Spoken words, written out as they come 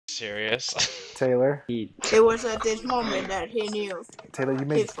serious? Taylor. It was at this moment that he knew. Taylor, you He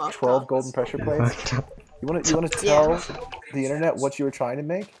made fucked 12 up. golden pressure plates. You want to tell the internet what you were trying to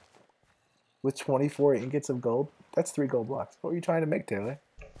make with 24 ingots of gold? That's 3 gold blocks. What were you trying to make, Taylor?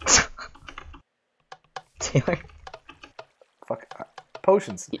 Taylor. Fuck.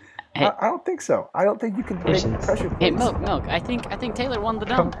 Potions. Hey. I don't think so. I don't think you can make pressure plates. Hey, Milk. I think Taylor won the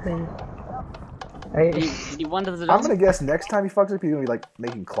dump. He won the dump. I'm gonna guess next time he fucks up, he's gonna be like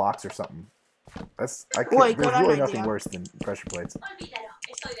making clocks or something. That's I can't. Wait, there's got an really nothing idea. worse than pressure plates,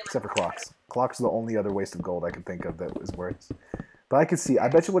 except for clocks. Clocks are the only other waste of gold I can think of that is worse. But I could see. I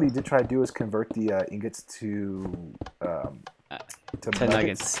bet you what he did try to do is convert the ingots to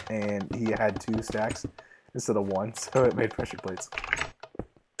nuggets, and he had 2 stacks instead of 1, so it made pressure plates.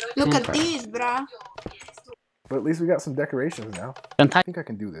 Look at these, bruh. But at least we got some decorations now. I think I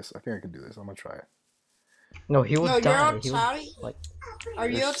can do this. I'm gonna try it. No, he would No, you're die. outside. Like, Are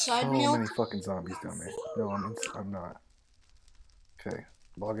you There's outside, so Milk? many fucking zombies down there. No, I'm not. Okay,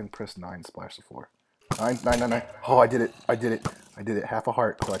 log in, press 9, splash the floor. 9. Oh, I did it. Half a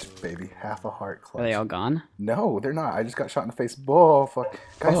heart clutch, baby. Half a heart clutch. Are they all gone? No, they're not. I just got shot in the face. Oh, fuck.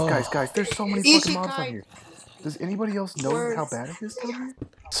 Guys, there's so many fucking mobs down here. Does anybody else know how bad it is down here?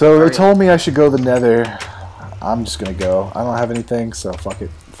 So they told me I should go to the nether. I'm just gonna go. I don't have anything, so fuck it.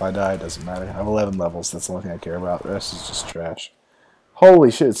 If I die, it doesn't matter. I have 11 levels. That's the only thing I care about. The rest is just trash.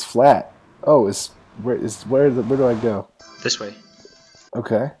 Holy shit, it's flat. Oh, where do I go? This way.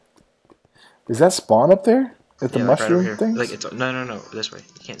 Okay. Is that spawn up there? At the mushroom right thing? Like it's no, this way.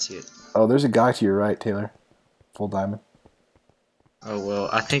 You can't see it. Oh, there's a guy to your right, Taylor. Full diamond. Oh well,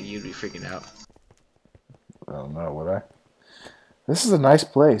 I think you'd be freaking out. I don't know, would I? This is a nice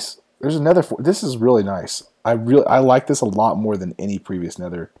place. There's another. This is really nice. I like this a lot more than any previous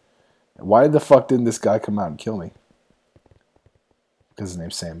nether. Why the fuck didn't this guy come out and kill me? Because his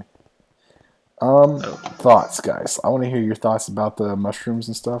name's Sammy. Thoughts, guys. I want to hear your thoughts about the mushrooms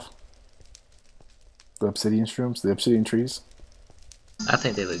and stuff. The obsidian shrooms, the obsidian trees. I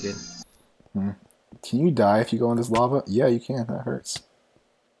think they look good. Can you die if you go in this lava? Yeah, you can. That hurts.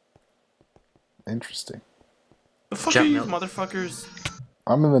 Interesting. The fuck are you motherfuckers?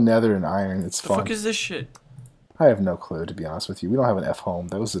 I'm in the nether and iron. It's fun. The fuck is this shit? I have no clue, to be honest with you. We don't have an F home.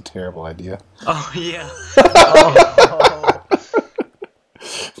 That was a terrible idea. Oh yeah.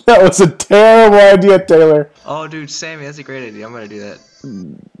 That was a terrible idea, Taylor. Oh dude, Sammy, that's a great idea. I'm gonna do that.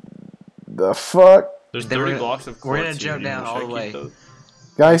 The fuck? There's 30 blocks of quartz. We're gonna jump down all the way.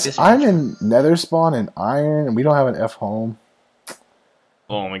 Guys, I'm in nether spawn and iron, and we don't have an F home.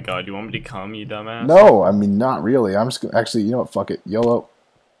 Oh my god, you want me to come, you dumbass? No, I mean, not really. I'm just gonna, actually, you know what? Fuck it. YOLO.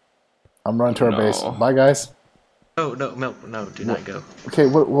 I'm running to our base. Bye, guys. Oh, no, do not go. Okay,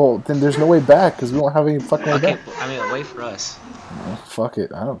 well, then there's no way back, because we don't have any fucking way back. I mean, wait for us. Oh, fuck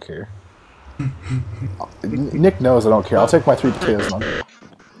it. I don't care. Nick knows I don't care. I'll take my 3 potatoes, man.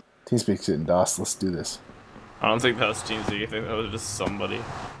 TeamSpeak's getting DOS. Let's do this. I don't think that was TeamSpeak. I think that was just somebody.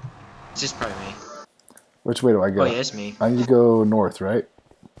 It's just probably me. Which way do I go? Oh, yeah, it's me. I need to go north, right?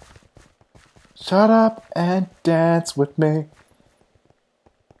 Shut up and dance with me.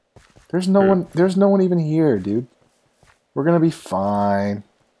 There's no one. There's no one even here, dude. We're gonna be fine.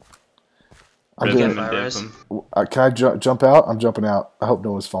 Can I jump out? I'm jumping out. I hope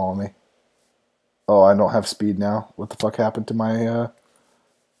no one's following me. Oh, I don't have speed now. What the fuck happened to my?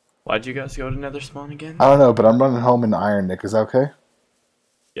 Why'd you guys go to Nether spawn again? I don't know, but I'm running home in iron, Nick. Is that okay?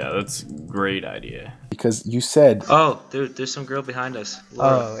 Yeah, that's a great idea. Because you said. Oh, dude, there's some girl behind us.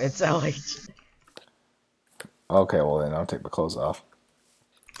 Laura. Oh, it's LH. Okay, well then I'll take my clothes off.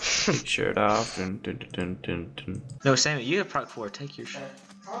 Take shirt off. No, Sammy, you have proc 4. Take your shirt.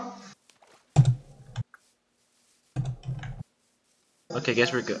 Okay,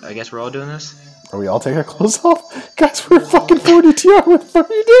 I guess we're all doing this. Are we all taking our clothes off? Guys, we're fucking 40 TR. What the fuck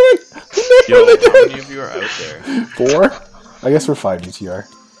are you doing? Yo, how many of you are out there? 4? I guess we're 5 GTR.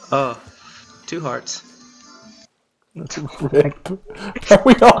 Oh, 2 hearts. Rip. Are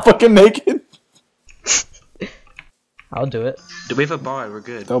we all fucking naked? I'll do it. Do we have a bar? We're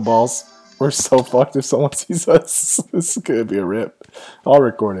good. No balls. We're so fucked if someone sees us. This is gonna be a rip. I'll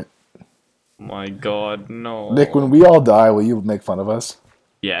record it. My god, no. Nick, when we all die, will you make fun of us?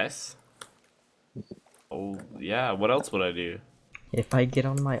 Yes. Oh, yeah. What else would I do? If I get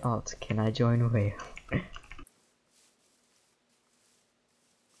on my alt, can I join away?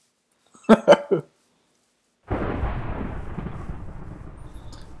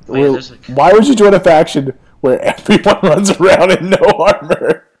 Why would you join a faction where everyone runs around in no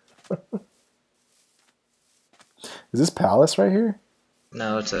armor? Is this palace right here?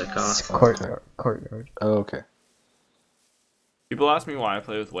 No, it's a cost. Courtyard. Oh, okay. People ask me why I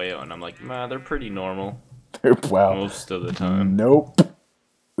play with Wayo, and I'm like, man, they're pretty normal Wow. most of the time. Nope.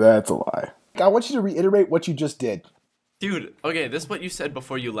 That's a lie. I want you to reiterate what you just did. Dude, okay, this is what you said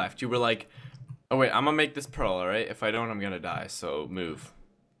before you left. You were like, oh wait, I'm gonna make this pearl, alright? If I don't, I'm gonna die, so move.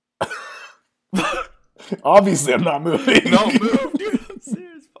 Obviously, I'm not moving. No, move, dude. I'm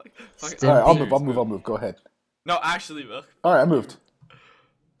serious. Fuck. Alright, I'll serious, move. I'll move. Go ahead. No, actually, look. Alright, I moved.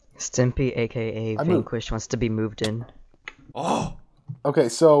 Stimpy, aka I moved. Vanquish, wants to be moved in. Oh. Okay,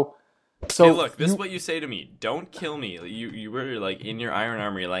 so Hey, look, this is what you say to me. Don't kill me. You were like in your iron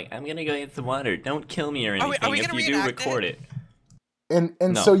armor. You're like, I'm gonna go get some water. Don't kill me or anything. Are we if gonna you do, reenact record it. And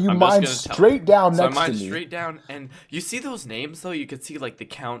No, so you I'm just mine gonna tell straight down So I next to mined me. straight down, and you see those names though. You could see like the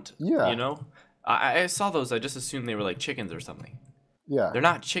count. Yeah. You know, I saw those. I just assumed they were like chickens or something. Yeah. They're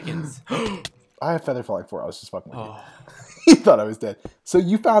not chickens. I have feather falling 4. I was just fucking with Oh. you. You thought I was dead. So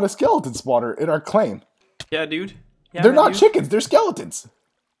you found a skeleton spawner in our claim. Yeah, dude. Yeah, They're my not dude. chickens. They're skeletons.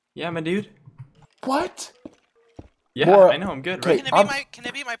 Yeah, my dude. What? Yeah, Laura, I know. I'm good, okay, right? Can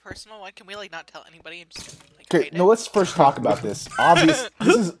it be my personal one? Can we like not tell anybody and just like Okay, hide no, it? let's first talk about this.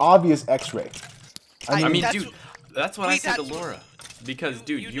 This is obvious X-ray. I mean, that's dude, that's what I wait, said to that's- Laura. Because,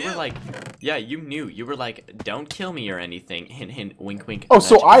 dude, you you were knew. like, yeah, you knew. You were like, don't kill me or anything. Hint, hint, wink, wink. Oh,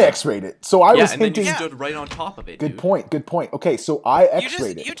 so nudge, I nudge. X-rayed it. So I Yeah, was and then hinting. you stood right on top of it, Good dude. point. Good point. Okay, so I You X-rayed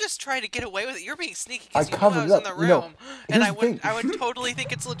just it. you just tried to get away with it. You're being sneaky I because you knew covered I it was in up, the you know, room, and here's the I would totally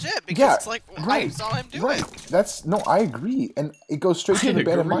think it's legit because Yeah, it's like I right, saw him do right. it. That's no, I agree, and it goes straight to I the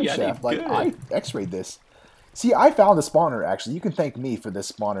abandoned agree, mine I did shaft. Like good. I X-rayed this. See, I found the spawner. Actually, you can thank me for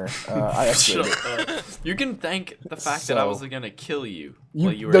this spawner. I X-rayed Shut it. up. You can thank the fact that I So- was gonna kill you. You,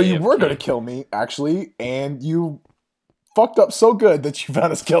 while you were no, you were AFK. gonna kill me actually, and you fucked up so good that you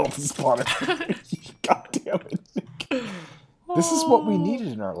found a skeleton spawner. God damn it! Nick. This is what we needed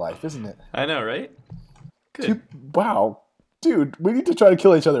in our life, isn't it? I know, right? Good. Wow, dude, we need to try to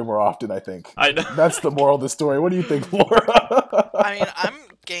kill each other more often. I think I know. that's the moral of the story. What do you think, Laura? I mean, I'm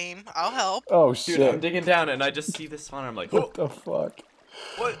game. I'll help. Oh Dude, I'm shit! digging down and I just see this spawner. I'm like, oh. What the fuck?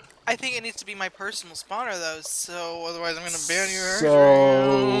 What? I think it needs to be my personal spawner though, so otherwise I'm gonna ban you.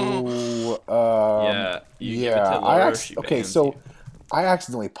 So, Yeah, you give it yeah, to Laura, she okay, bans so you. I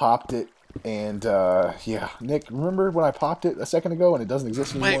accidentally popped it, and yeah, Nick, remember when I popped it a second ago and it doesn't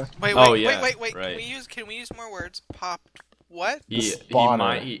exist Wait, anymore? wait, Oh, wait, yeah, wait, wait. right. Can we use more words? Popped. What? He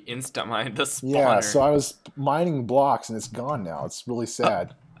spawner. he insta mined the spawner. Yeah, so I was mining blocks and it's gone now. It's really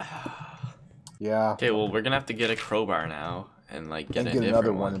sad. Yeah, Okay, well we're gonna have to get a crowbar now and like get and a get different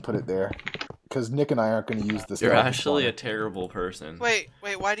another one and put it there, because Nick and I aren't going to use this. You're skeleton actually a spawner. terrible person. Wait,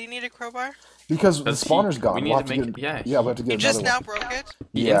 why do you need a crowbar? Because the Because spawner's we gone. need We'll have to to make get, it- yeah, we'll have to You get just another now one. broke it?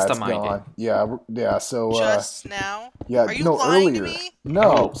 He Yeah, it's insta-mined it. gone. Yeah, so Just now? yeah, Are you no, lying earlier. to me?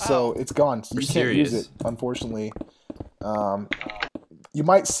 No, Oh. so it's gone. So We're you can't use serious. it, unfortunately. You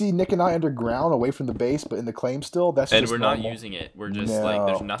might see Nick and I underground, away from the base, but in the claim still. That's And just we're normal. not using it. We're just like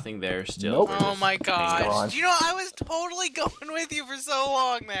there's No. nothing there still. Nope. We're Oh just my hanging gosh. gone. You know, I was totally going with you for so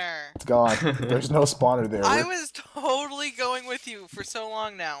long there. It's gone. There's no spawner there. I was totally going with you for so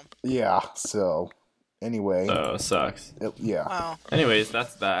long now. Yeah. So anyway, So sucks. yeah, Wow. Anyways,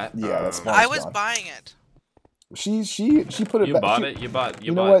 that's that. Yeah, that's fine. I was gone. buying it. she put it. You back. bought she, it. You bought.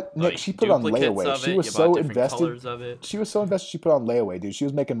 You know bought, what, Nick? like, She put it on duplicates layaway. of She it, was you so bought different invested. colors of it. She was so invested. She put it on layaway, dude. She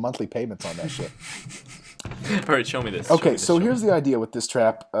was making monthly payments on that shit. All right, show me this. show me Okay, this, so show me here's the idea with this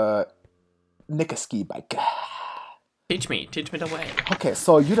trap. Nick a ski bike. Teach me the way. Okay,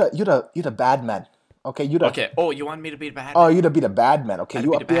 so you the bad man. Okay, you the Okay. Oh, you want me to be bad? oh you to be the bad man. Okay, Gotta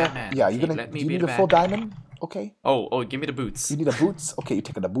you be up the there? bad man. Yeah, you Okay, gonna let me you be need the a full bad diamond? Okay, Oh, give me the boots. you need a boots. Okay, you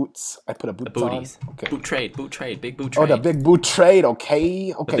taking the boots. I put a The boots on. booties. Okay. Boot trade, big boot Oh, trade. the big boot trade.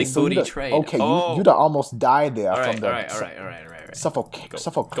 Okay, okay. big so booty you the, trade. Okay, Oh. you almost died there All from right, the all right. suffocation. Go.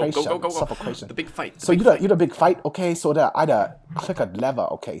 Suffocation. The big fight. So you the big fight. Okay, so that I the click a lever.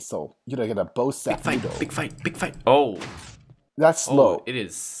 Okay, so you get a bow set. big fight. Oh, That's slow. oh, it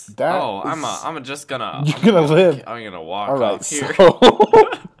is. That oh, is- I'm just gonna. You're gonna live. I'm gonna walk All right, up here. so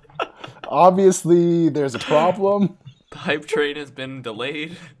obviously there's a problem. The hype train has been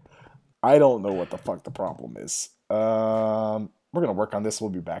delayed. I don't know what the fuck the problem is. We're gonna work on this. We'll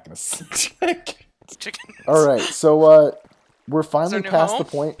be back in a sec. Chicken. All right, so we're finally new past home? the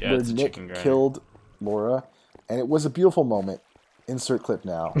point Yeah, where it's a Nick chicken grinder. killed Laura, and it was a beautiful moment. Insert clip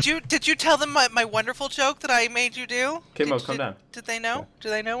now. Did you tell them my wonderful joke that I made you do? Okay, Mo, Did- calm did- down. Did they know? Do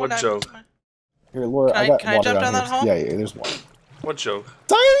they know What I- joke? Here, Laura, Can I- got can I water jump down down here. that hole? Yeah, there's one. What joke?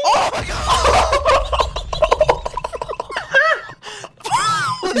 Oh my god!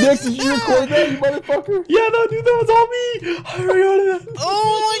 Nick, did you record that, you motherfucker? Yeah, no, dude, that was all me. I recorded that.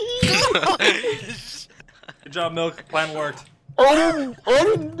 Oh my god! Good job, Milk. Plan worked. I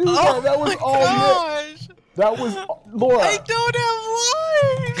didn't do that. That was all Nick. Gosh. That was Laura. I don't have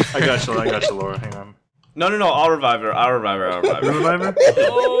life. I got you, Laura. Hang on. No, I'll revive her. I'll revive her. Revive her?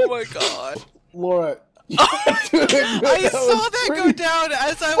 Oh my god. Laura. I saw that go down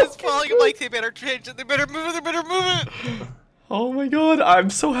as I was falling. I'm like, they better change it. They better move it. Oh my god, I'm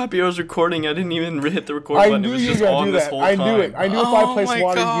so happy I was recording. I didn't even hit the record button. I knew It was you were just gonna on do this that. whole I time. knew it. I knew if I Oh placed my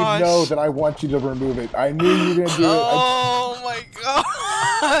water, gosh. you'd know that I want you to remove it. I knew you were gonna do it. Oh my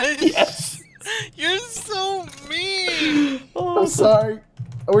god. Yes. You're so mean. I'm sorry.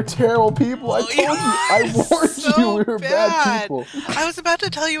 We're terrible people. I told you. I warned you we were bad people. I was about to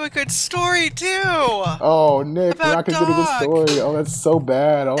tell you a good story too. Oh, Nick, we're not gonna get a good story. Oh, that's so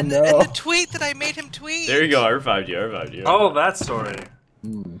bad. Oh, no. And the tweet that I made him tweet. There you go. I revived you. Oh, that story.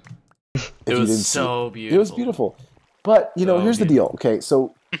 It was so beautiful. It was beautiful. But, you know, here's the deal. Okay,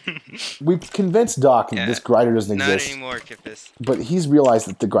 so we've convinced Doc that this grinder doesn't exist. Not anymore, Kippis. But he's realized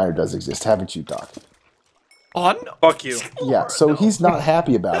that the grinder does exist, haven't you, Doc? Oh, no. Fuck you. Yeah, so he's not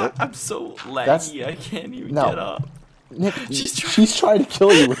happy about it. I'm so laggy. I can't even get up. Nick, she's trying to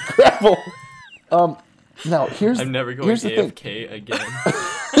kill you with gravel. Now, I'm never going AFK again.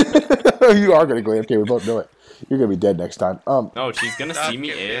 You are going to go AFK. We both know it. You're going to be dead next time. No, she's going to see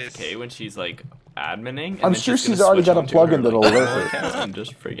me AFK when she's, like, adminning. And I'm sure she's already got a plugin that'll alert her. And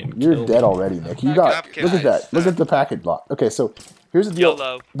just friggin' You're dead already, Nick. You got... Look at that. Look at the package block. Okay, so... Here's the deal.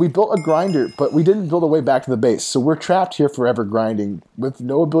 YOLO. We built a grinder, but we didn't build a way back to the base, so we're trapped here forever grinding with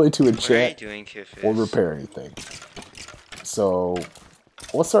no ability to enchant or repair anything. So,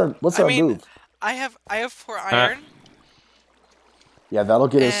 what's our move? I have 4 iron. Yeah, that'll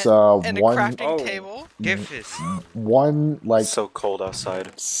get us and a one crafting table. one like so cold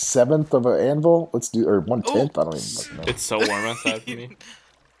outside. 7th of an anvil. Let's do 1/10. I don't even know. It's so warm outside for me.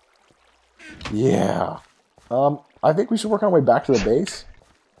 Yeah. I think we should work on our way back to the base.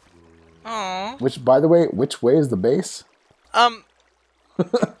 Aww. Which, by the way, which way is the base?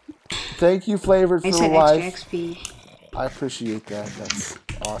 Thank you, Flavored, for the life. Extra XP. I appreciate that. That's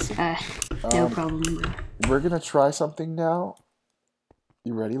awesome. No problem. We're gonna try something now.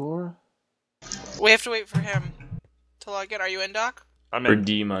 You ready, Laura? We have to wait for him to log in. Are you in, Doc? I'm For in.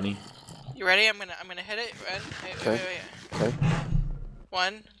 D money. You ready? I'm gonna hit it. Wait. Okay.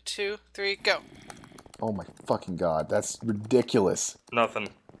 1, 2, 3, go. Oh my fucking god, that's ridiculous. Nothing.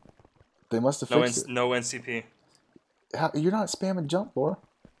 They must have fixed it. No NCP. You're not spamming jump, Laura.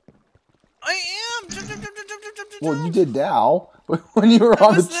 I am. Jump. Well, you did now. When you were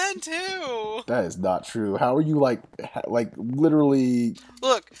on was the... then too. That is not true. How are you like literally...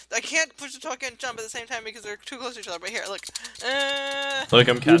 Look, I can't push the talk and jump at the same time because they're too close to each other. But here, look. Look,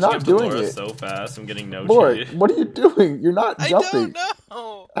 I'm catching not up to doing Laura it. so fast. I'm getting no Laura, shade. what are you doing? You're not jumping. I don't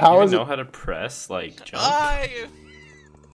know. How you is know it? how to press, like, jump? I